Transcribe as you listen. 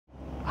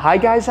Hi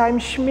guys, I'm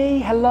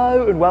Shmi,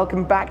 hello and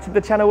welcome back to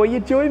the channel where you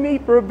join me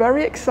for a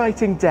very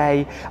exciting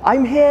day.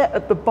 I'm here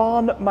at the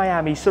barn,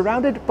 Miami,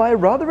 surrounded by a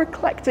rather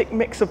eclectic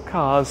mix of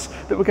cars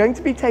that we're going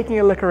to be taking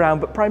a look around,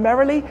 but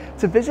primarily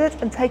to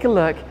visit and take a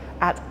look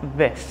at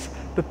this.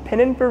 The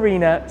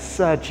Pininfarina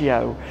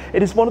Sergio.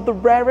 It is one of the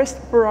rarest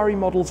Ferrari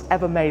models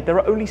ever made. There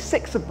are only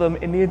 6 of them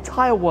in the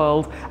entire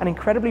world and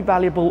incredibly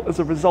valuable as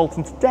a result.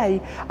 And today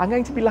I'm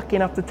going to be lucky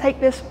enough to take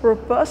this for a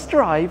first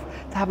drive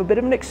to have a bit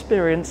of an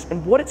experience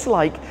in what it's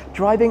like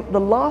driving the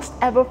last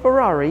ever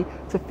Ferrari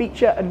to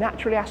feature a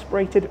naturally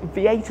aspirated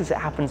V8 as it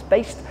happens,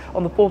 based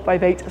on the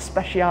 458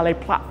 Speciale A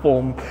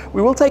platform.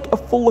 We will take a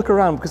full look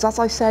around because, as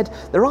I said,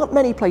 there aren't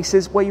many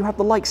places where you have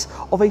the likes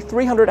of a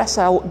 300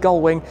 SL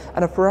Gullwing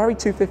and a Ferrari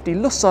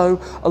 250 Lusso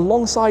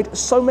alongside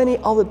so many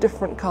other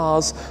different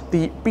cars,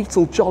 the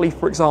Beetle Jolly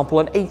for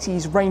example, an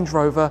 80s Range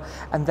Rover,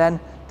 and then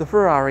the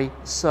Ferrari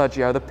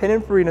Sergio, the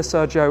Pininfarina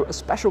Sergio, a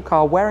special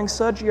car wearing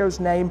Sergio's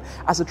name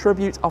as a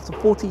tribute after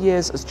 40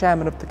 years as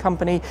chairman of the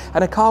company,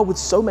 and a car with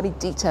so many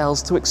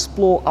details to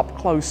explore up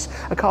close.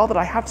 A car that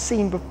I have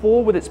seen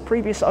before with its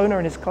previous owner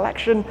in his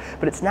collection,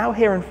 but it's now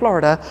here in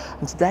Florida,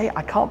 and today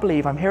I can't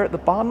believe I'm here at the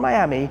barn,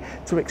 Miami,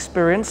 to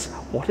experience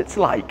what it's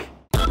like.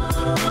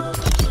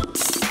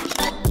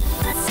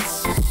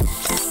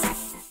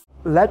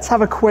 Let's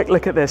have a quick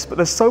look at this, but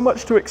there's so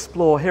much to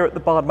explore here at the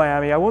barn,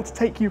 Miami. I want to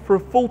take you for a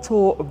full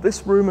tour of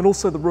this room and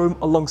also the room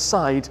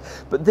alongside,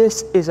 but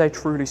this is a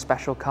truly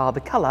special car.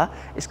 The colour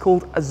is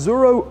called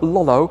Azzurro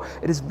Lolo.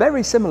 It is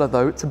very similar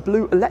though to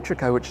Blue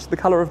Electrico, which is the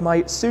colour of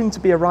my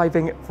soon-to-be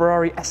arriving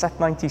Ferrari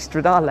SF90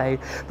 Stradale.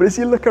 But as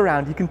you look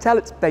around, you can tell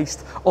it's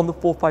based on the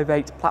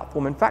 458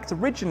 platform. In fact,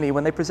 originally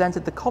when they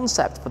presented the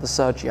concept for the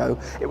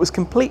Sergio, it was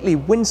completely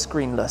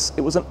windscreenless.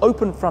 It was an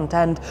open front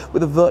end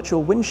with a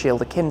virtual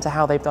windshield, akin to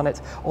how they've done it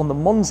on the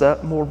Monza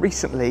more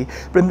recently.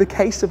 But in the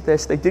case of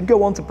this, they did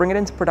go on to bring it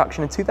into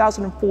production in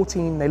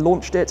 2014. They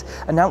launched it,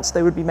 announced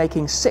they would be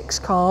making 6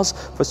 cars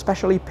for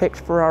specially picked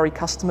Ferrari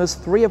customers,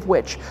 3 of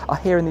which are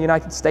here in the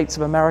United States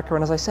of America.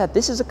 And as I said,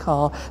 this is a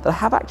car that I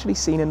have actually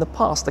seen in the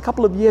past. A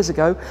couple of years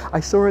ago,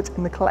 I saw it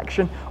in the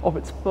collection of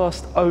its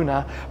first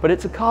owner, but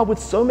it's a car with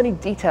so many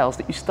details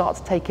that you start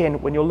to take in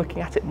when you're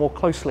looking at it more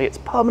closely. It's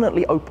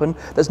permanently open.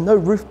 There's no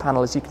roof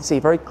panel, as you can see,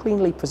 very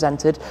cleanly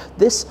presented.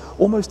 This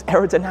almost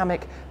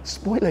aerodynamic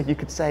spoiler, you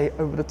could say,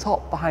 over the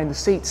top behind the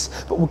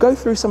seats. But we'll go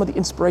through some of the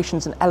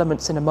inspirations and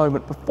elements in a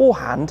moment.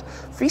 Beforehand,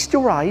 feast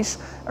your eyes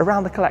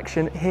around the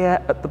collection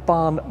here at the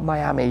barn,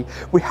 Miami.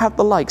 We have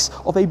the likes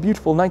of a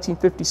beautiful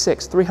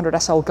 1956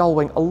 300 SL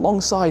Gullwing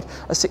alongside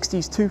a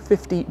 60s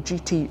 250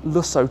 GT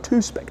Lusso,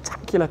 2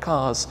 spectacular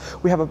cars.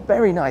 We have a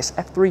very nice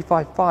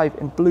F355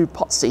 in blue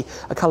Potsy,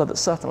 a colour that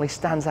certainly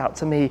stands out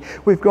to me.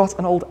 We've got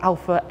an old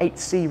Alpha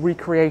 8C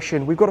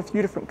recreation. We've got a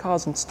few different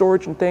cars in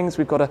storage and things.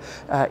 We've got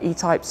a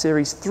E-Type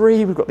Series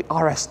 3, we've got the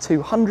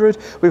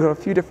RS200, we've got a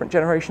few different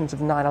generations of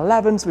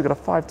 911s, we've got a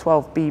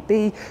 512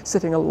 BB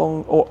sitting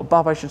along, or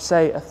above I should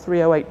say, a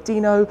 308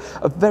 Dino,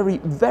 a very,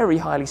 very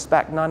highly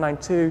spec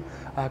 992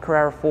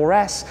 Carrera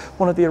 4S,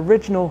 one of the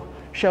original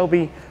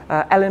Shelby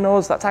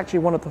Eleanors. That's actually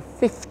one of the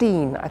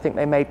 15, I think,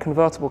 they made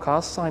convertible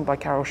cars signed by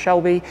Carroll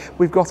Shelby.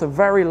 We've got a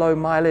very low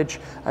mileage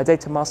De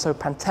Tomaso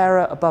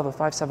Pantera above a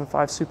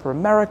 575 Super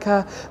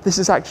America. This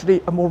is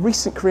actually a more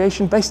recent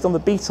creation based on the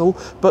Beetle,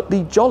 but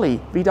the Jolly,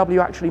 VW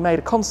actually made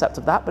a concept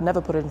of that but never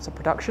put it into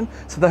production,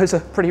 so those are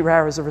pretty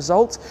rare as a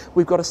result.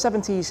 We've got a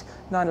 70s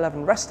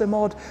 911 Resto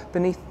mod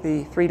beneath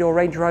the 3-door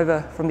Range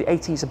Rover from the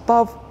 80s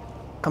above.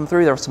 Come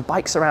through, there are some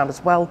bikes around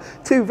as well.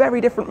 2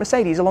 very different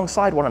Mercedes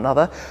alongside one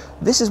another.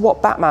 This is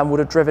what Batman would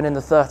have driven in the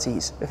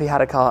 30s if he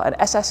had a car. An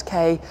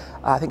SSK,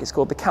 I think it's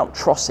called the Count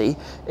Trossi.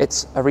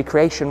 It's a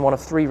recreation, one of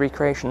 3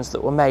 recreations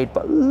that were made,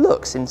 but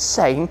looks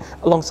insane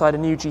alongside a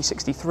new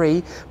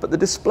G63. But the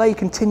display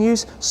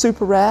continues,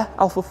 super rare,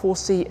 Alfa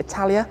 4C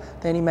Italia.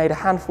 They only made a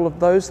handful of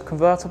those,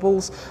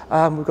 convertibles.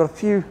 We've got a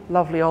few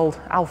lovely old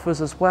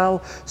Alfas as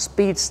well.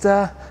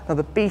 Speedster,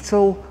 another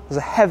Beetle. There's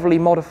a heavily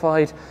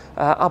modified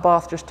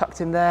Abarth just tucked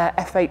in there,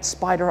 F8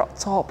 Spider up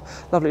top,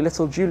 lovely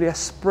little Giulia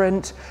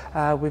Sprint.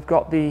 We've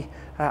got the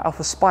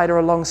Alpha Spider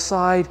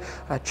alongside,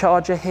 a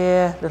Charger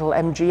here, little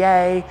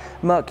MGA,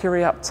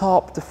 Mercury up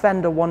top,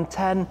 Defender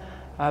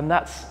 110.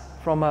 That's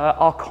from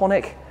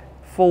Arconic,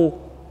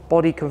 full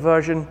body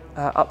conversion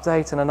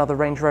update, and another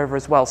Range Rover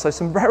as well. So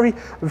some very,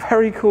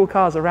 very cool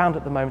cars around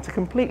at the moment, a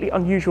completely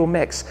unusual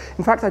mix.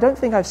 In fact, I don't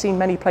think I've seen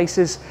many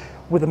places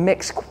with a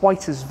mix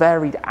quite as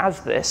varied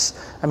as this.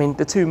 I mean,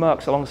 the 2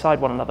 Mercs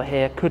alongside one another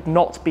here could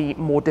not be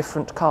more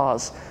different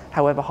cars,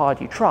 however hard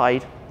you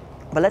tried.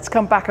 But let's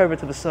come back over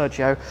to the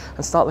Sergio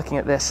and start looking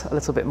at this a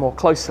little bit more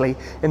closely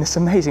in this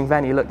amazing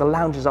venue. Look, the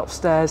lounge is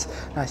upstairs,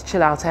 nice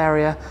chill out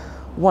area.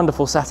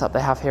 Wonderful setup they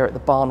have here at the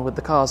barn with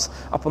the cars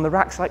up on the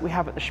racks like we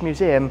have at the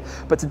Schmuseum.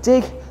 But to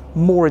dig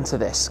more into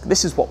this,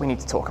 this is what we need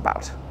to talk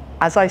about.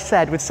 As I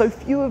said, with so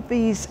few of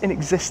these in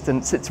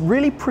existence, it's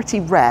really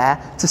pretty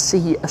rare to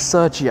see a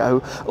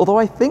Sergio. Although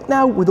I think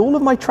now, with all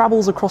of my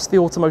travels across the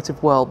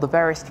automotive world, the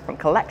various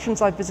different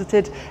collections I've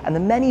visited, and the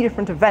many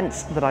different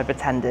events that I've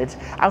attended,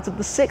 out of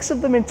the 6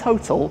 of them in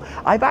total,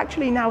 I've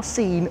actually now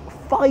seen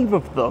 5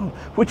 of them,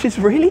 which is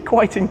really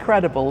quite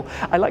incredible.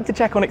 I like to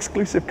check on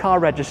Exclusive Car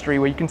Registry,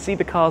 where you can see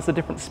the cars, the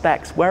different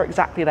specs, where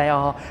exactly they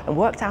are, and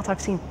worked out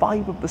I've seen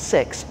 5 of the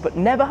 6, but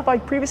never have I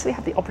previously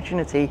had the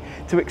opportunity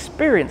to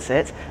experience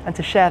it and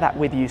to share that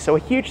with you. So a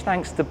huge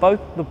thanks to both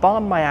the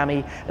Barn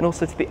Miami and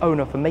also to the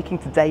owner for making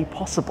today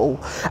possible.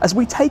 As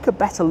we take a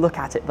better look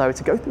at it though,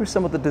 to go through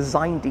some of the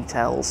design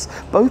details,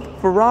 both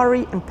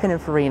Ferrari and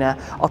Pininfarina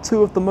are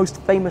 2 of the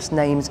most famous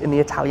names in the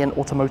Italian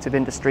automotive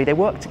industry. They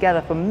worked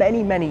together for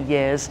many, many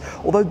years,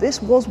 although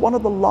this was one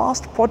of the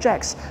last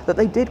projects that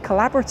they did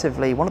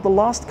collaboratively, one of the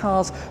last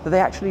cars that they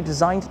actually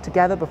designed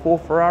together before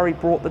Ferrari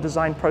brought the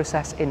design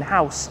process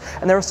in-house.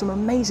 And there are some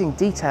amazing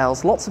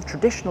details, lots of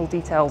traditional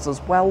details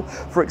as well.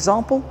 For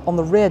example, on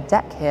the rear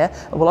deck here,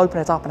 and we'll open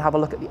it up and have a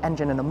look at the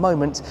engine in a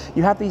moment,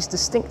 you have these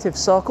distinctive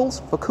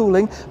circles for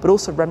cooling, but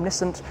also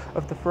reminiscent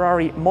of the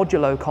Ferrari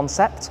modulo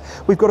concept.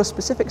 We've got a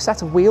specific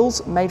set of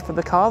wheels made for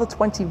the car, the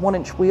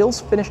 21-inch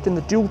wheels, finished in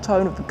the dual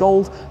tone of the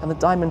gold and the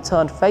diamond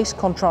turned face,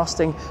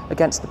 contrasting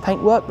against the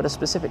paintwork, but a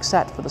specific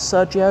set for the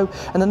Sergio.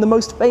 And then the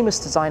most famous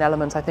design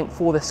element, I think,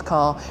 for this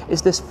car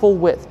is this full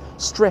width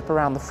strip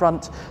around the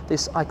front,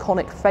 this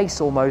iconic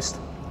face almost,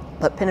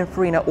 that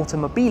Pininfarina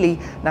Automobili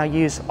now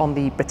use on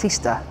the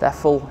Battista, their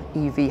full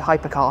EV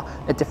hypercar,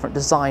 a different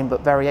design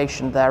but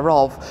variation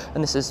thereof.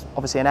 And this is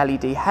obviously an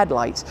LED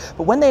headlight.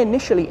 But when they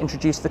initially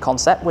introduced the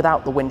concept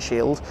without the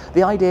windshield,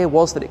 the idea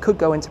was that it could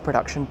go into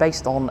production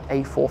based on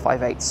a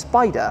 458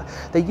 Spider.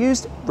 They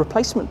used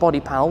replacement body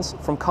panels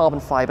from carbon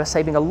fiber,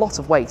 saving a lot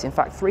of weight, in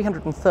fact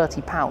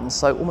 330 pounds,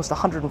 so almost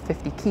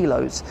 150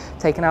 kilos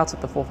taken out of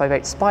the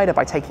 458 Spider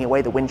by taking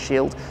away the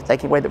windshield,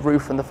 taking away the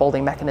roof and the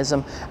folding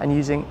mechanism, and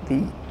using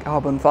the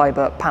carbon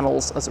fiber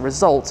panels as a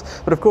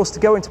result. But of course,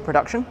 to go into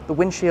production, the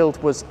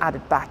windshield was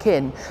added back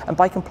in, and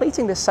by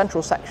completing this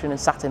central section in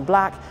satin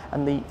black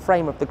and the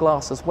frame of the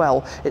glass as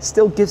well, it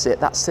still gives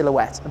it that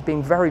silhouette of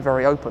being very,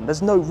 very open.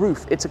 There's no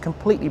roof, it's a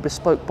completely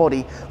bespoke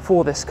body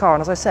for this car.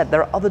 And as I said,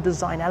 there are other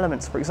design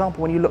elements. For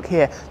example, when you look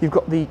here, you've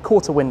got the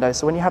quarter window,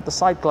 so when you have the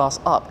side glass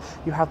up,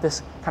 you have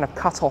this kind of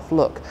cut-off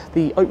look.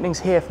 The openings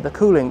here for the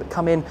cooling that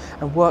come in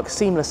and work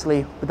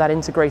seamlessly with that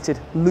integrated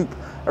loop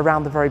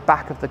around the very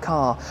back of the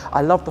car.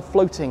 I love the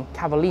floating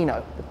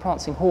cavallino, the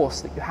prancing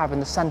horse that you have in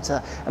the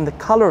center, and the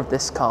color of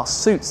this car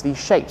suits these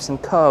shapes and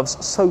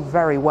curves so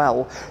very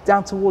well.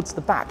 Down towards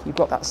the back, you've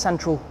got that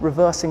central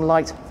reversing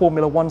light,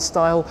 Formula One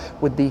style,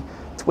 with the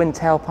twin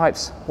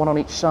tailpipes, one on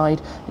each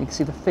side. You can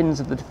see the fins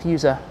of the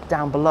diffuser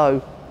down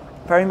below,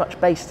 very much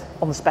based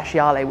on the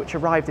Speciale, which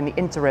arrived in the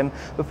interim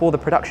before the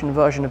production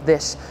version of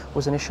this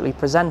was initially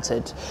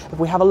presented. If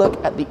we have a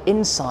look at the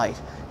inside,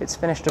 it's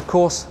finished, of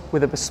course,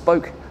 with a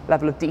bespoke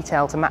level of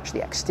detail to match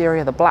the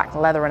exterior, the black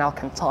leather and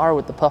Alcantara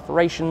with the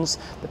perforations,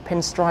 the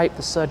pinstripe,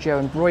 the Sergio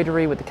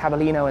embroidery with the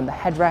cavallino and the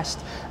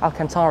headrest,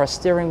 Alcantara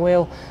steering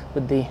wheel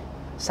with the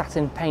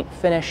satin paint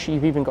finish.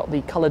 You've even got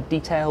the coloured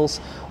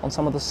details on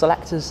some of the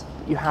selectors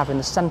that you have in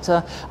the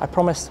centre. I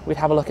promised we'd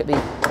have a look at the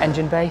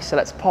engine bay, so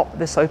let's pop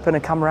this open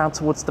and come around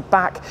towards the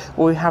back,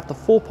 where we have the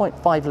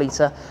 4.5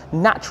 litre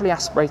naturally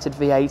aspirated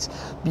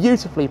V8,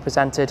 beautifully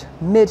presented,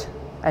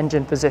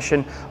 mid-engine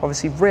position,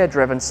 obviously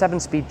rear-driven,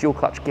 7-speed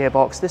dual-clutch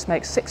gearbox. This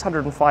makes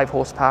 605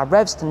 horsepower,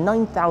 revs to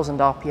 9,000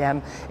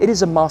 RPM. It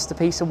is a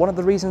masterpiece, and one of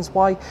the reasons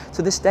why,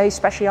 to this day,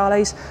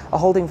 Speciales are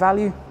holding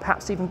value,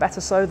 perhaps even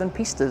better so than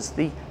Pistas,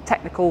 the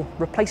technical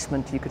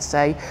replacement, you could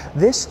say.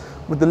 This,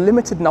 with the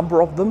limited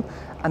number of them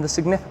and the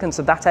significance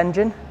of that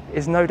engine,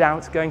 is no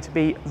doubt going to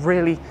be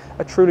really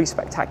a truly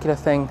spectacular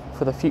thing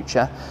for the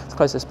future. Let's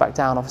close this back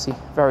down, obviously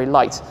very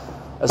light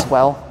as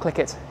well. Click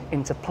it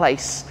into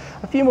place.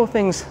 A few more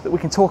things that we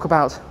can talk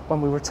about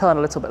when we return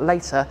a little bit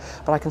later,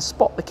 but I can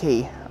spot the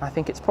key. I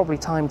think it's probably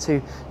time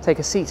to take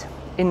a seat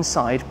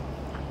inside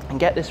and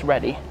get this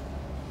ready,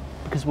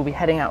 because we'll be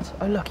heading out.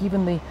 Oh look,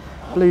 even the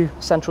blue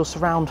central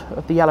surround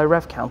of the yellow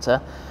rev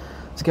counter,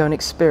 to go and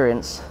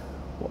experience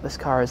what this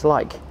car is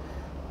like.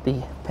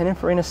 The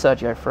Pininfarina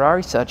Sergio,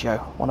 Ferrari Sergio,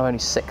 one of only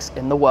 6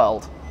 in the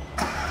world.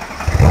 All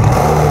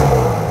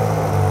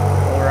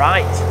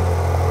right,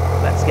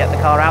 let's get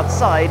the car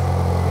outside,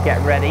 get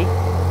ready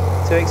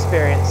to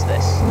experience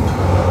this.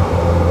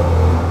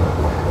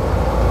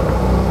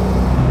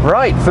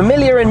 Right,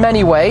 familiar in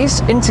many ways.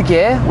 Into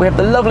gear, we have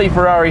the lovely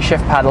Ferrari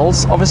shift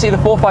pedals. Obviously the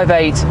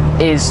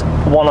 458 is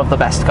one of the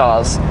best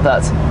cars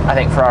that I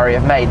think Ferrari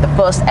have made. The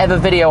first ever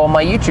video on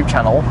my YouTube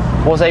channel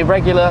was a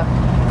regular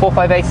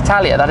 458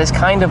 Italia. That is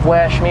kind of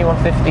where Shmi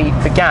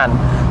 150 began.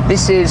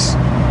 This is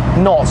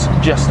not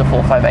just a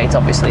 458,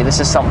 obviously. This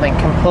is something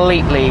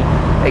completely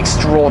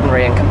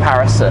extraordinary in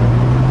comparison.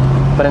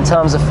 But in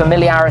terms of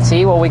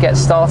familiarity, while we get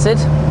started,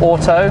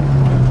 auto,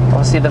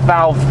 obviously the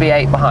valve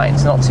V8 behind,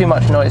 so not too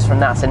much noise from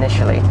that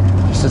initially,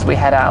 just as we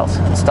head out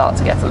and start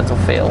to get a little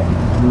feel.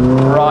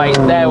 Right,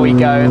 there we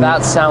go.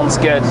 That sounds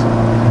good.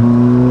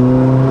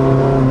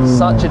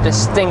 Such a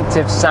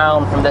distinctive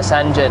sound from this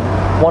engine.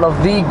 One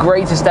of the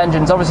greatest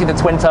engines. Obviously the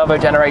twin turbo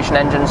generation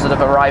engines that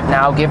have arrived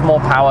now give more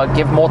power,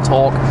 give more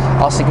torque,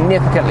 are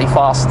significantly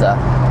faster.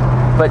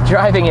 But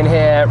driving in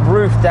here,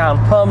 roof down,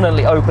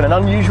 permanently open, an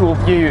unusual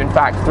view, in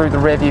fact, through the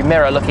rearview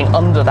mirror, looking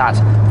under that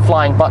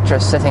flying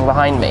buttress sitting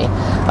behind me.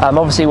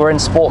 Obviously we're in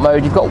sport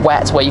mode. You've got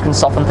wet where you can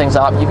soften things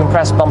up. You can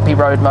press bumpy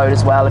road mode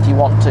as well if you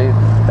want to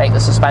make the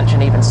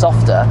suspension even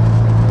softer.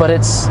 But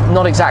it's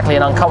not exactly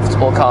an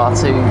uncomfortable car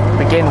to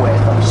begin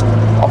with. I'm just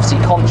obviously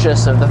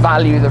conscious of the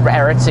value, the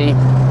rarity,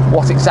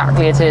 what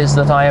exactly it is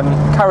that I am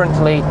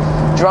currently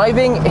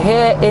driving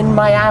here in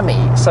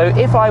Miami. So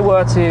if I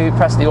were to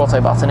press the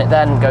auto button, it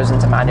then goes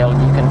into manual,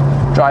 and you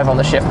can drive on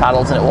the shift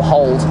paddles and it will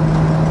hold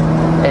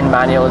in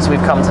manual, as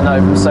we've come to know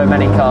from so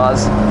many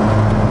cars.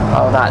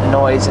 Oh, that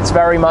noise. It's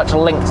very much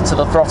linked to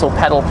the throttle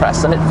pedal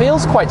press, and it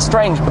feels quite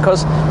strange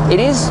because it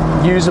is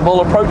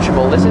usable,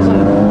 approachable. This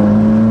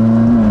isn't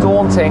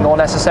daunting or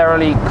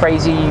necessarily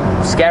crazy,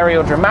 scary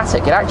or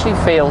dramatic. It actually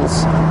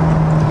feels,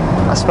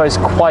 I suppose,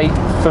 quite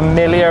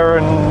familiar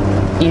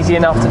and easy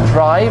enough to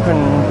drive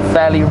and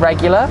fairly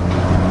regular,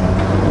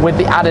 with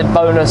the added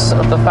bonus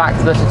of the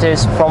fact that it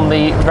is from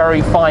the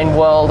very fine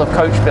world of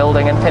coach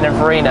building and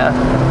Pininfarina.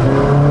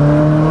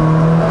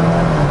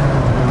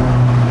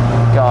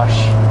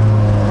 Gosh,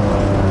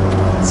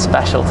 it's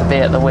special to be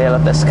at the wheel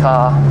of this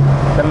car.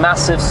 The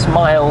massive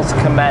smiles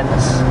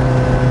commence.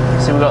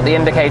 So we've got the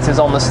indicators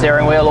on the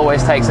steering wheel,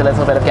 always takes a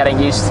little bit of getting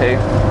used to.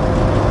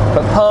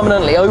 But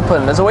permanently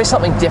open, there's always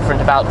something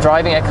different about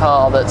driving a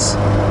car that's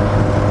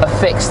a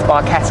fixed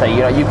barchetta. You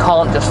know, you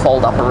can't just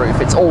fold up a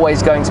roof. It's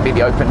always going to be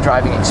the open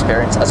driving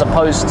experience, as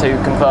opposed to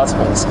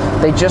convertibles.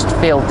 They just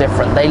feel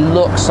different. They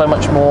look so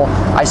much more,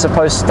 I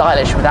suppose,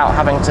 stylish without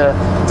having to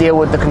deal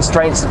with the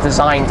constraints of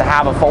design to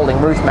have a folding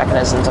roof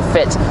mechanism to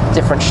fit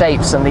different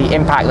shapes and the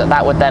impact that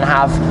that would then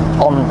have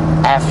on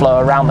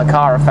airflow around the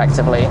car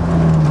effectively.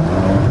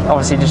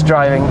 Obviously just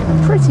driving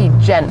pretty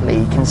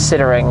gently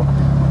considering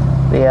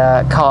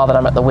the car that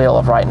I'm at the wheel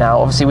of right now.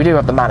 Obviously we do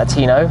have the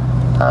Manettino.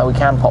 We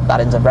can pop that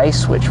into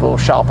race, which will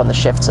sharpen the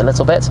shifts a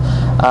little bit,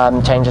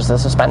 changes the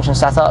suspension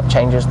setup,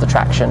 changes the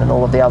traction and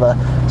all of the other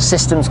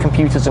systems,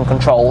 computers and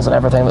controls and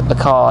everything that the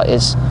car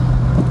is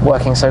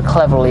working so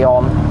cleverly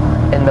on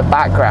in the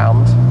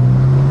background.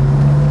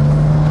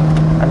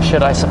 And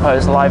should, I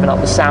suppose, liven up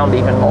the sound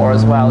even more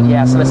as well.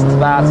 Yes, listen to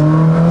that.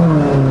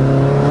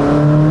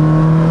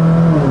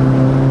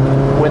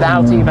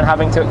 Without even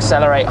having to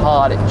accelerate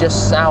hard, it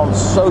just sounds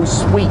so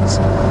sweet.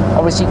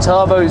 Obviously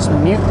turbos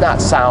mute that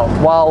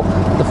sound, while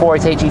the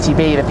 488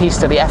 GTB, the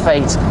Pista, the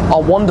F8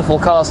 are wonderful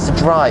cars to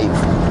drive.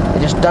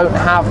 They just don't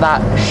have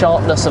that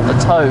sharpness of the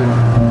tone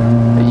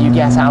that you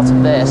get out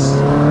of this.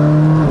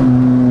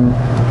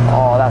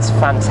 Oh, that's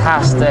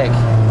fantastic.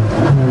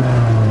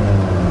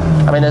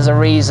 I mean, there's a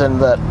reason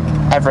that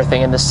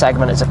everything in this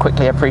segment is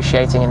quickly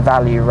appreciating in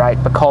value,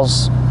 right?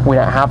 Because we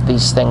don't have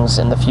these things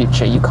in the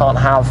future. You can't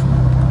have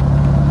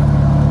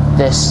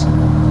this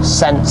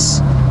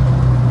sense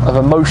of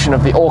emotion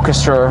of the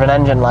orchestra of an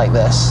engine like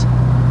this.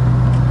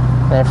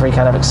 And every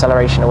kind of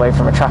acceleration away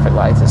from a traffic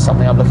light is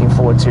something I'm looking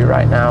forward to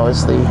right now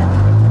as the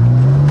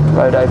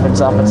road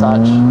opens up a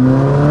touch.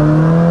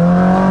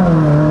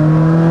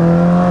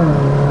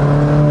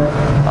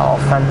 Oh,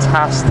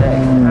 fantastic,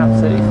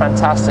 absolutely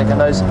fantastic. And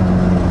those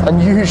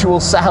unusual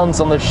sounds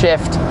on the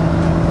shift.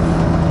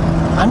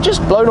 I'm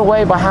just blown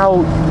away by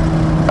how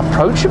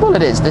approachable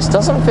it is. This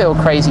doesn't feel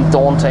crazy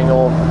daunting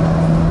or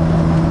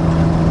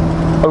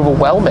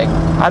overwhelming.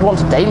 I'd want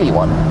a daily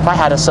one. If I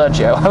had a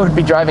Sergio, I would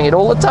be driving it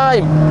all the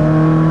time.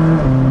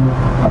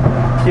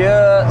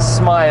 Pure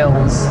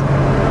smiles.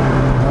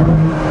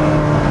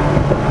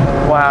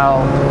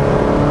 Wow.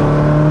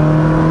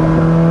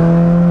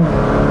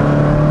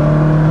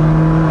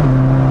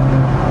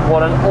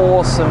 What an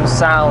awesome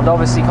sound.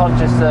 Obviously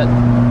conscious that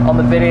on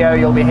the video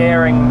you'll be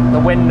hearing the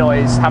wind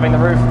noise having the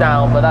roof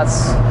down, but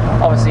that's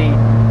obviously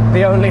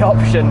the only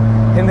option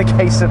in the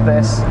case of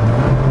this.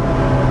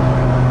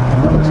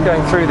 Just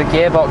going through the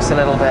gearbox a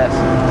little bit.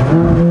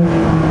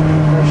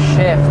 The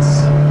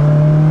shifts.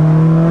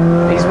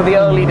 These were the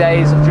early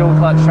days of dual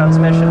clutch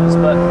transmissions,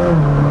 but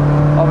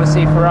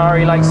obviously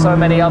Ferrari, like so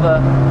many other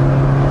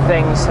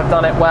things, have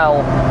done it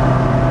well.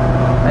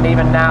 And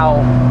even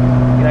now,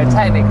 you know,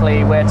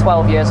 technically we're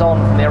 12 years on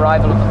from the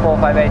arrival of the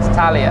 458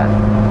 Italia.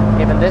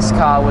 Even this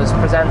car was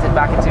presented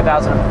back in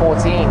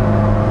 2014.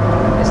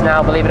 It's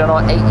now, believe it or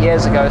not, 8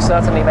 years ago.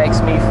 Certainly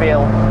makes me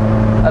feel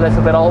a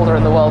little bit older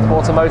in the world of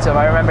automotive.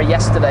 I remember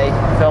yesterday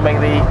filming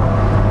the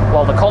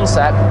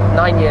concept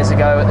 9 years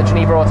ago at the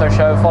Geneva Auto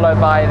Show, followed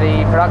by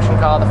the production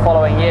car the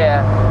following year.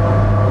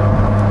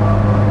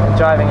 And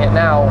driving it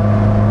now,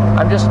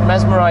 I'm just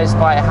mesmerized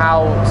by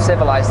how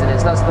civilized it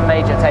is. That's the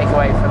major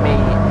takeaway for me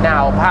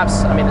now.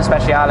 Perhaps, I mean, the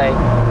Speciale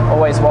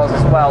always was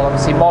as well.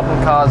 Obviously,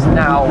 modern cars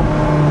now,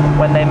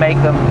 when they make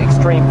them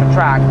extreme for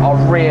track, are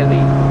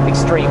really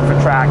extreme for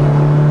track.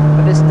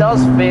 But this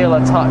does feel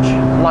a touch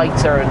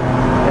lighter and,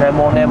 you know,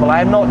 more nimble. I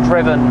have not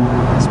driven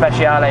the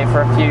Speciale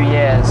for a few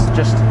years,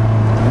 just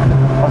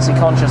obviously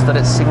conscious that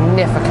it's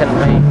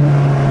significantly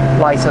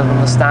lighter than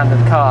the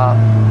standard car.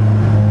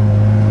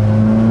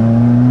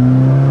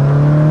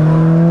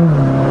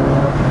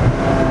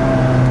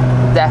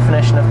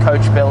 Definition of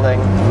coach building.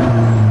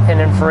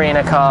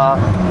 Pininfarina car,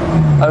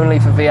 only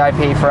for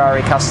VIP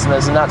Ferrari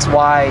customers, and that's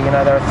why, you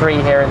know, there are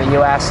 3 here in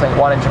the US, I think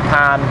 1 in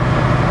Japan,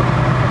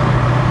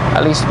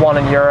 at least 1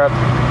 in Europe,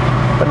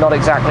 but not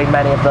exactly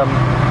many of them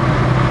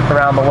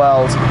around the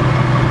world.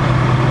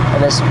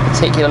 And this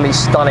particularly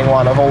stunning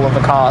one of all of the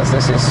cars,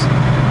 this is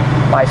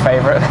my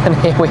favorite, and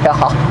here we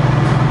are.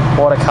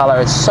 What a color.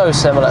 It's so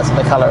similar to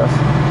the color of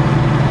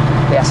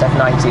the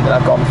SF90 that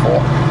I've gone for.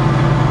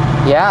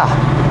 Yeah,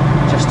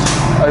 just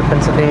open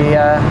to the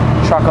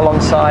truck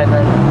alongside and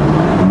then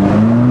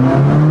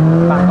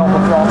back on the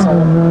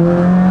throttle.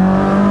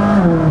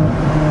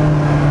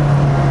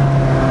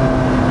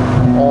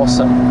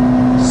 Awesome.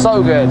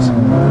 So good.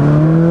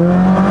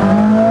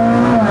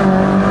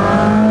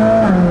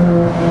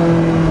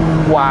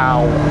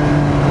 Wow.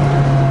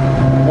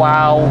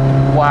 Wow,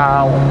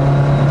 wow,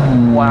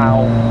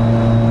 wow.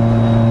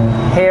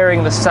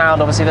 Hearing the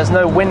sound, obviously there's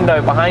no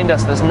window behind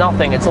us, there's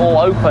nothing, it's all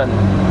open.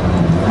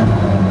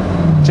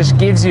 Just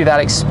gives you that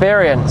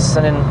experience,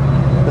 and in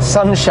the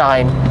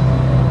sunshine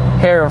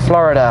here in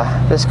Florida,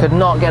 this could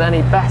not get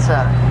any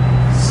better.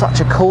 Such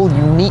a cool,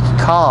 unique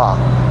car.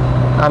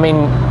 I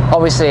mean,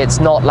 obviously it's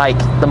not like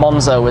the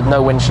Monza with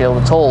no windshield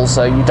at all,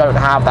 so you don't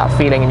have that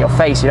feeling in your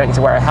face. You don't need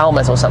to wear a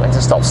helmet or something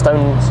to stop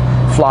stones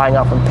flying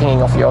up and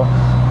pinging off your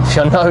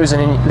nose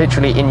and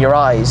literally in your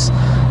eyes.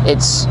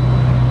 It's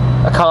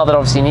a car that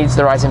obviously needs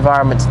the right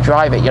environment to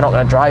drive it. You're not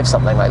going to drive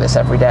something like this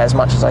every day, as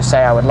much as I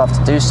say I would love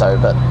to do so,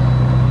 but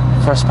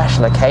for a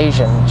special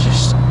occasion,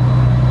 just,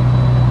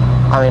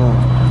 I mean,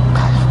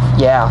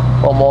 yeah,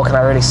 what more can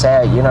I really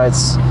say? You know, I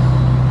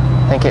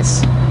think it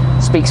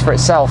speaks for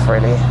itself,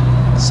 really,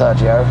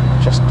 Sergio.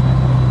 Just,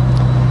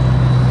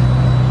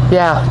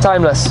 yeah,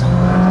 timeless.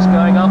 Just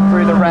going up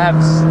through the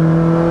revs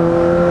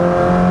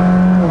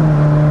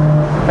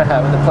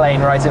with the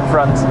plane right in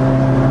front.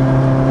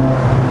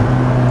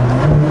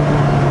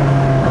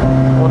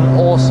 What an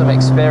awesome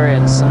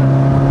experience.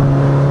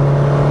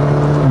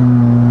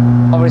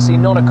 Obviously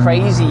not a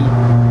crazy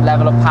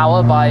level of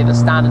power by the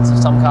standards of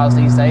some cars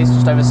these days,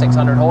 just over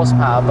 600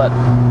 horsepower, but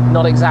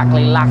not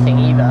exactly lacking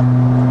either.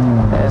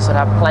 So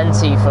have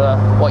plenty for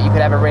what you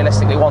could ever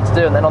realistically want to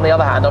do. And then on the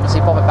other hand,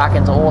 obviously pop it back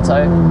into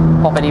auto,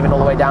 pop it even all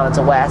the way down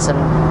into wet, and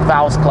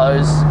valves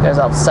close, goes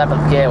up to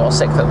 7th gear, or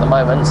 6th at the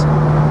moment.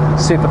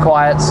 Super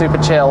quiet, super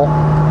chill.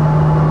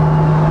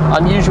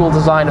 Unusual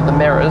design of the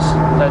mirrors,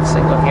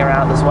 noticing looking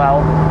around as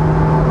well.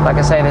 Like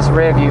I say, this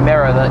rear view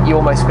mirror that you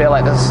almost feel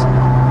like there's,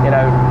 you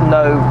know,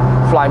 no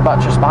flying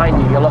buttress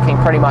behind you. You're looking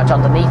pretty much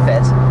underneath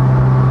it.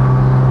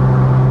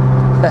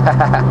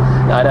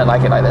 No, I don't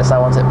like it like this. I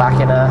want it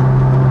back in a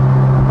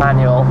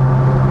manual,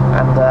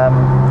 and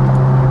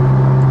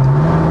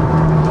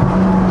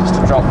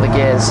just to drop the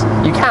gears.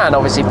 You can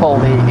obviously pull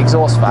the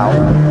exhaust valve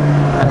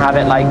and have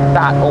it like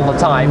that all the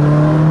time.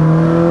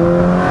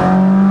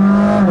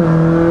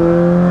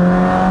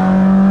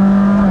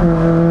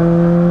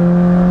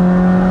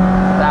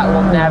 That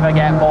will never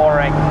get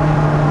boring.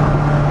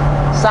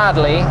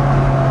 Sadly,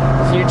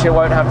 the future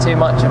won't have too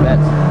much of it.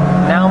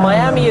 Now,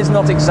 Miami is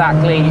not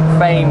exactly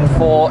famed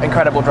for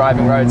incredible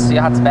driving roads, so you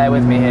have to bear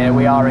with me here.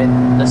 We are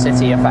in the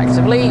city,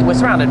 effectively. We're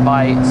surrounded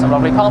by some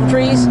lovely palm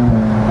trees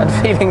and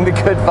feeling the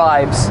good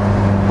vibes,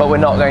 but we're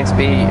not going to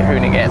be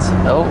hooning it.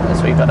 Oh,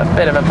 so we've got a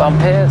bit of a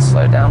bump here.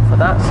 Slow down for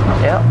that.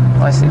 Yeah,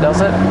 nicely does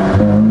it.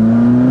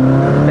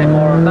 A bit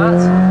more of that.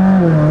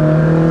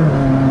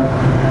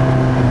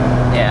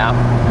 Yeah.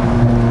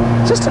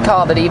 Just a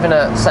car that even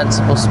at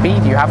sensible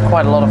speed you have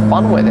quite a lot of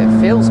fun with. It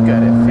feels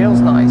good, it feels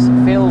nice,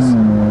 it feels,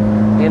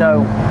 you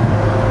know,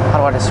 how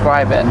do I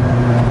describe it?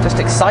 Just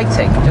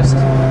exciting, just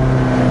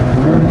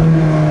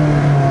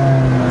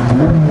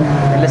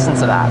listen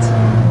to that.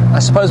 I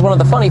suppose one of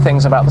the funny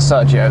things about the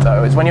Sergio,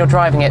 though, is when you're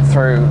driving it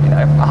through, you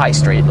know, a high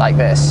street like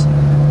this,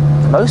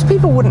 most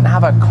people wouldn't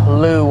have a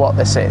clue what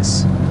this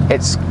is.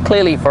 It's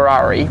clearly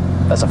Ferrari,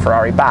 there's a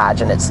Ferrari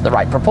badge and it's the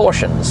right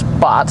proportions,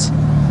 but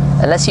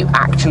unless you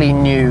actually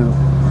knew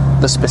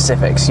the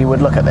specifics, you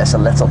would look at this a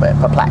little bit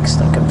perplexed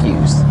and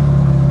confused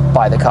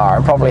by the car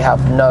and probably have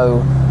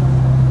no,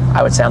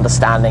 I would say,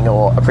 understanding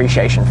or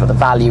appreciation for the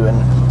value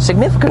and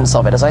significance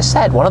of it. As I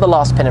said, one of the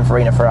last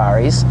Pininfarina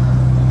Ferraris,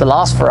 the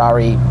last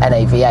Ferrari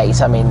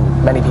NAV8, I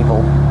mean, many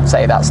people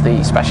say that's the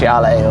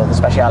Speciale or the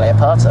Speciale A,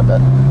 but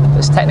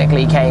this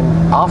technically came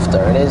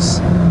after. It is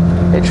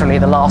literally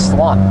the last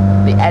one,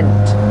 the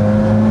end.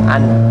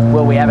 And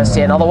will we ever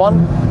see another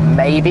one?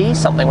 Maybe,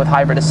 something with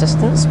hybrid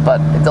assistance, but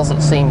it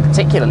doesn't seem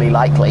particularly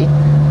likely.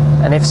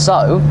 And if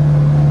so,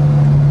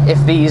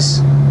 if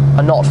these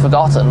are not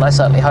forgotten, and I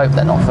certainly hope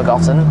they're not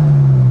forgotten,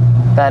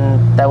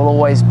 then there will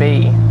always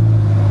be,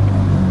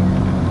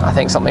 I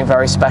think, something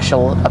very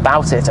special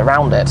about it,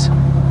 around it.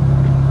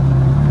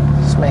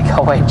 Just make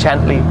our way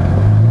gently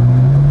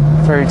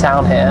through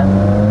town here.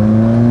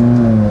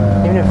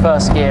 Even in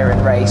first gear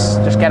in race,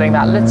 just getting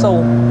that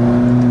little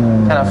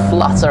kind of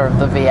flutter of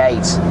the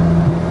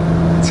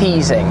V8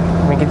 teasing.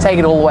 We can take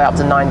it all the way up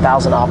to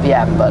 9,000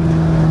 RPM, but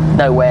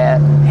nowhere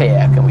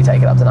here can we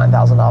take it up to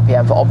 9,000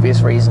 RPM for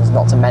obvious reasons,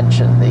 not to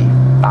mention the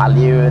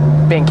value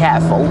and being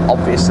careful,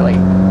 obviously.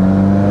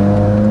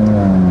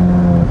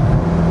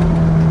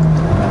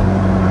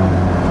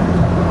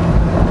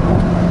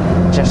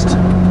 Just,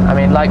 I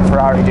mean, like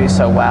Ferrari do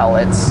so well,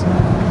 it's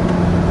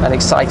an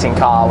exciting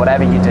car,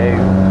 whatever you do.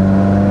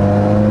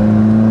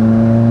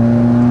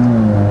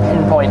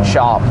 Pinpoint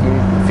sharp,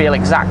 you feel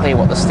exactly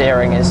what the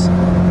steering is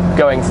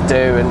going to do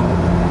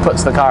and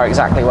puts the car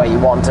exactly where you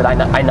want it.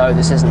 I know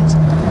this isn't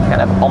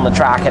kind of on the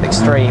track at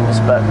extremes,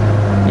 but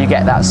you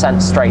get that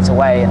sense straight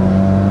away,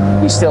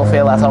 and you still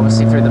feel that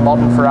obviously through the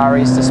modern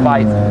Ferraris,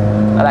 despite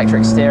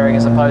electric steering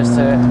as opposed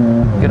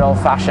to good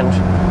old-fashioned,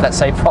 let's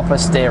say, proper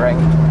steering.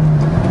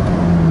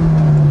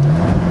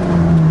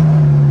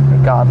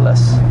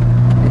 Regardless,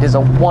 it is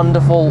a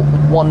wonderful,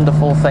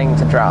 wonderful thing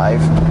to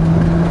drive,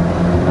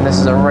 and this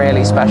is a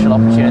really special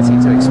opportunity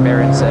to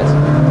experience it.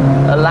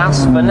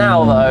 Alas, for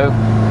now though,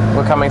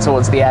 we're coming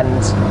towards the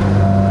end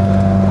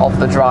of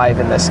the drive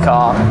in this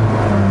car,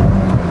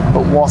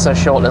 but what a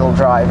short little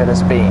drive it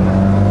has been.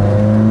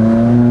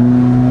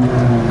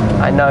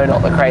 I know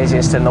not the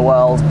craziest in the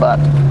world, but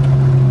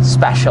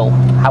special,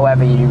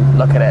 however you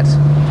look at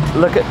it.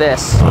 Look at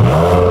this.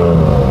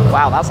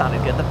 Wow, that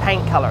sounded good. The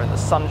paint color in the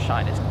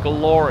sunshine is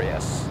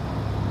glorious.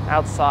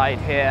 Outside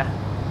here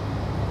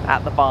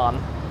at the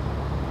barn.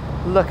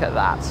 Look at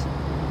that.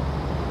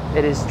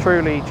 It is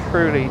truly,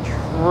 truly,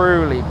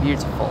 truly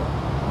beautiful.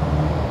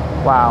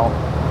 Wow.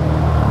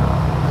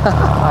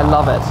 I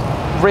love it.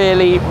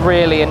 Really,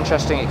 really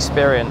interesting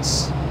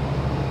experience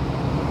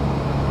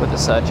with the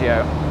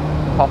Sergio.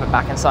 Pop it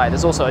back inside.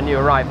 There's also a new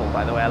arrival,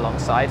 by the way,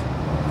 alongside.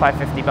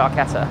 550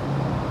 Barchetta.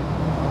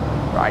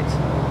 Right,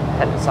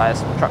 head inside,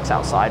 some trucks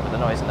outside with the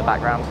noise in the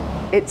background.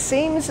 It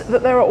seems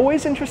that there are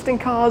always interesting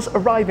cars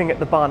arriving at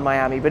the barn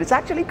Miami, but it's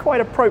actually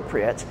quite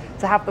appropriate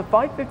to have the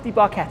 550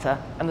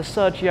 Barchetta and the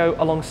Sergio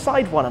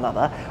alongside one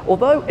another.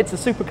 Although it's a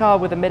supercar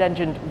with a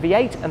mid-engined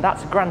V8 and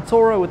that's a Gran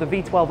Toro with a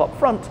V12 up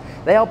front,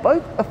 they are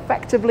both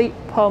effectively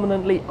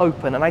permanently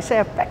open. And I say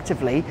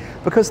effectively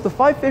because the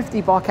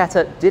 550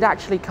 Barchetta did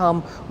actually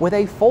come with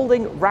a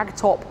folding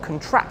ragtop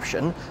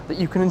contraption that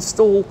you can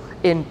install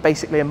in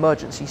basically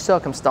emergency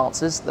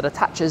circumstances that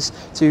attaches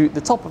to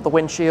the top of the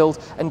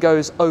windshield and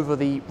goes over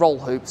the roll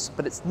hoops,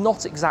 but it's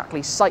not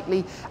exactly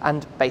sightly,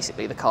 and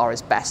basically the car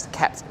is best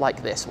kept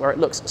like this, where it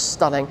looks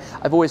stunning.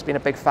 I've always been a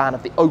big fan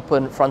of the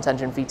open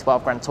front-engine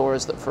V12 Gran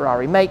Touras that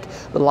Ferrari make,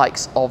 the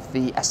likes of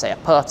the SA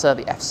Aperta,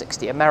 the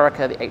F60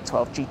 America, the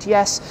 812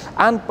 GTS,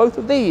 and both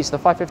of these, the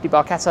 550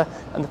 Barchetta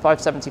and the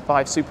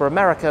 575 Super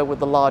America with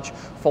the large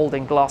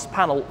folding glass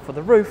panel for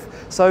the roof.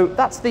 So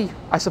that's the,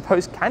 I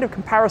suppose, kind of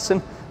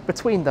comparison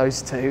between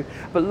those two,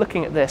 but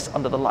looking at this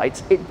under the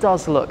lights, it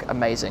does look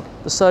amazing.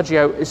 The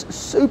Sergio is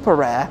super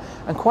rare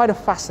and quite a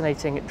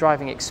fascinating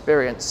driving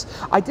experience.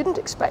 I didn't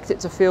expect it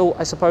to feel,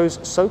 I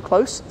suppose, so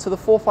close to the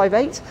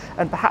 458,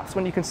 and perhaps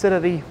when you consider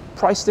the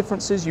price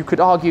differences, you could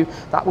argue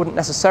that wouldn't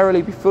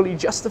necessarily be fully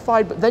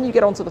justified, but then you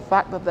get onto the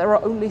fact that there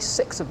are only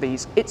 6 of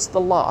these. It's the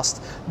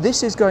last.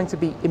 This is going to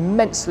be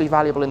immensely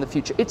valuable in the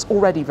future. It's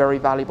already very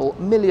valuable,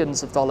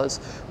 millions of dollars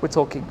we're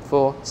talking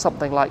for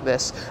something like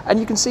this, and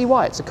you can see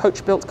why. It's a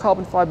coach-built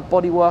carbon fiber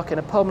bodywork in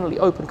a permanently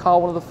open car,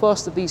 one of the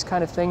first of these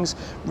kind of things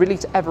really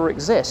to ever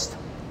exist.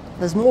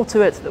 There's more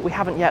to it that we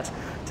haven't yet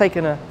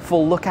taken a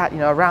full look at,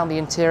 around the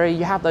interior.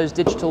 You have those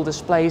digital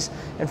displays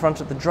in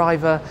front of the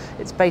driver.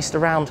 It's based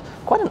around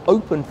quite an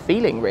open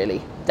feeling,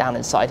 really, down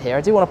inside here.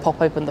 I do want to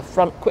pop open the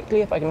front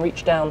quickly, if I can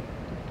reach down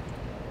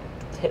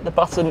to hit the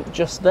button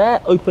just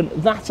there. Open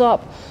that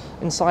up.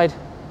 Inside,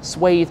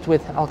 swathed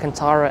with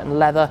Alcantara and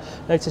leather.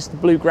 Notice the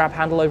blue grab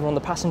handle over on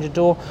the passenger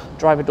door.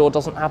 Driver door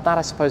doesn't have that.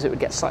 I suppose it would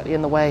get slightly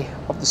in the way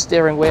of the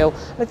steering wheel.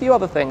 And a few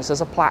other things.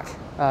 There's a plaque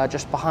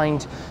just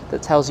behind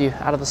that tells you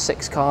out of the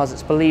 6 cars,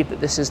 it's believed that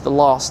this is the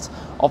last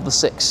of the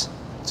 6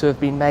 to have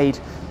been made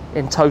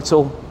in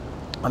total.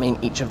 I mean,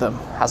 each of them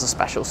has a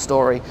special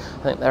story.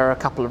 I think there are a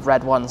couple of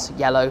red ones,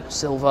 yellow,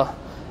 silver,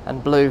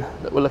 and blue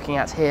that we're looking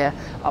at here.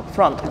 Up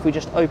front, if we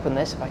just open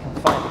this, if I can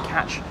find the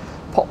catch,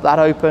 pop that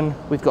open,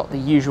 we've got the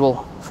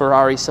usual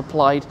Ferrari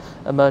supplied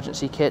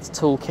emergency kit,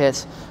 tool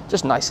kit,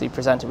 just nicely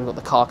presented. We've got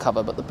the car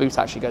cover, but the boot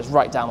actually goes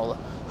right down, or the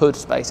hood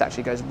space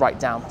actually goes right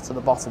down to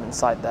the bottom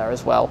inside there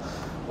as well.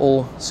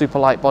 All super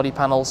light body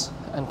panels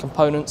and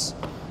components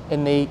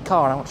in the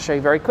car. And I want to show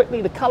you very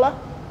quickly, the color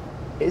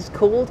is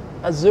called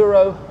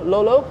Azzurro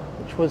Lolo,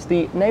 which was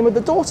the name of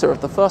the daughter of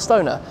the first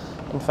owner.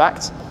 In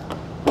fact,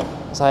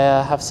 as I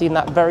have seen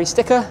that very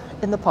sticker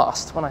in the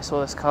past when I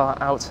saw this car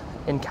out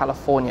in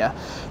California.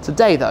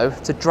 Today though,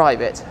 to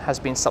drive it has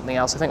been something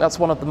else. I think that's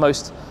one of the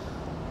most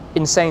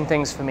insane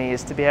things for me,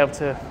 is to be able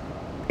to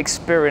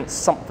experience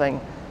something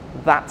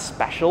that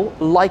special.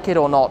 Like it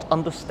or not,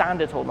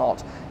 understand it or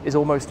not, is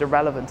almost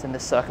irrelevant in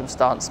this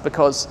circumstance,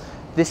 because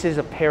this is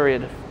a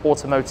period of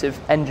automotive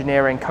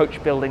engineering,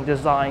 coach building,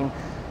 design,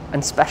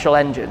 and special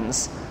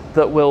engines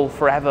that will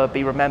forever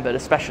be remembered,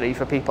 especially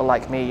for people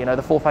like me. You know,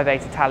 the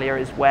 458 Italia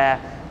is where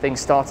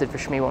things started for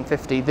Shmee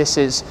 150. This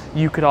is,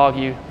 you could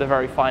argue, the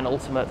very final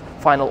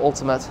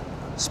ultimate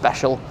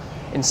special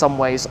in some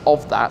ways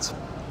of that.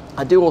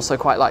 I do also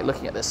quite like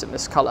looking at this in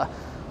this color,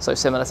 so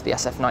similar to the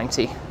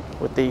SF90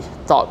 with the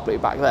dark blue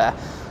back there.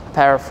 A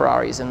pair of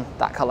Ferraris in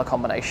that color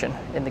combination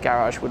in the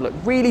garage would look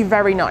really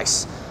very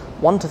nice.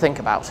 One to think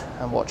about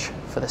and watch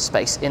for the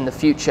space in the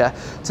future.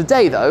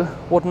 Today though,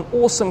 what an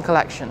awesome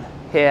collection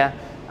here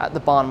at the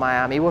Barn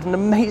Miami. What an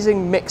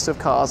amazing mix of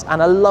cars,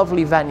 and a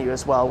lovely venue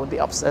as well, with the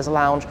upstairs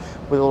lounge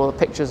with all the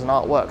pictures and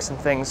artworks and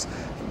things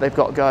that they've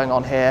got going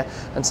on here,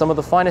 and some of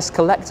the finest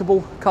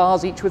collectible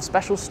cars, each with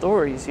special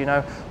stories. You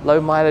know,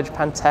 low mileage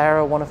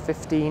Pantera, one of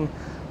 15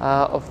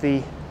 of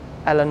the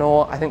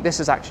Eleanor. I think this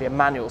is actually a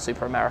manual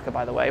Super America,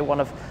 by the way, one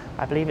of,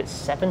 I believe it's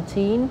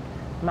 17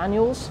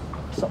 manuals,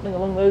 something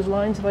along those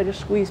lines. If I just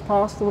squeeze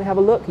past and we have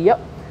a look, yep,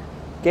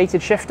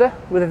 gated shifter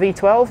with a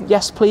V12,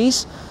 yes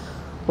please.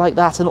 Like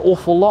that, an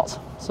awful lot.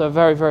 So a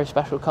very, very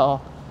special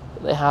car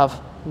that they have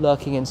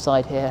lurking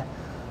inside here,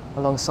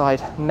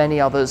 alongside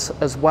many others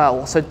as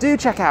well. So do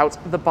check out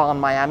the Barn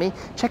Miami.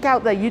 Check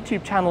out their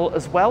YouTube channel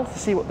as well to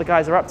see what the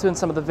guys are up to and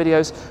some of the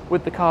videos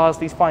with the cars,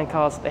 these fine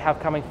cars that they have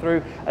coming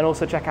through, and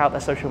also check out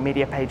their social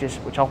media pages,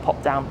 which I'll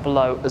pop down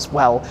below as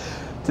well.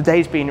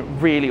 Today's been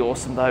really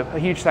awesome though. A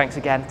huge thanks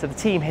again to the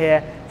team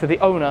here, to the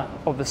owner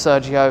of the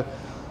Sergio.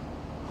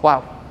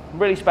 Wow,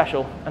 really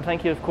special. And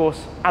thank you, of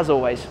course, as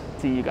always,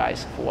 to you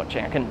guys for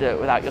watching. I couldn't do it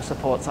without your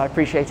support, so I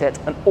appreciate it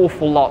an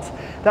awful lot.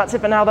 That's it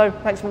for now though.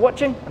 Thanks for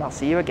watching, and I'll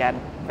see you again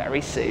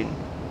very soon.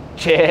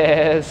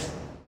 Cheers.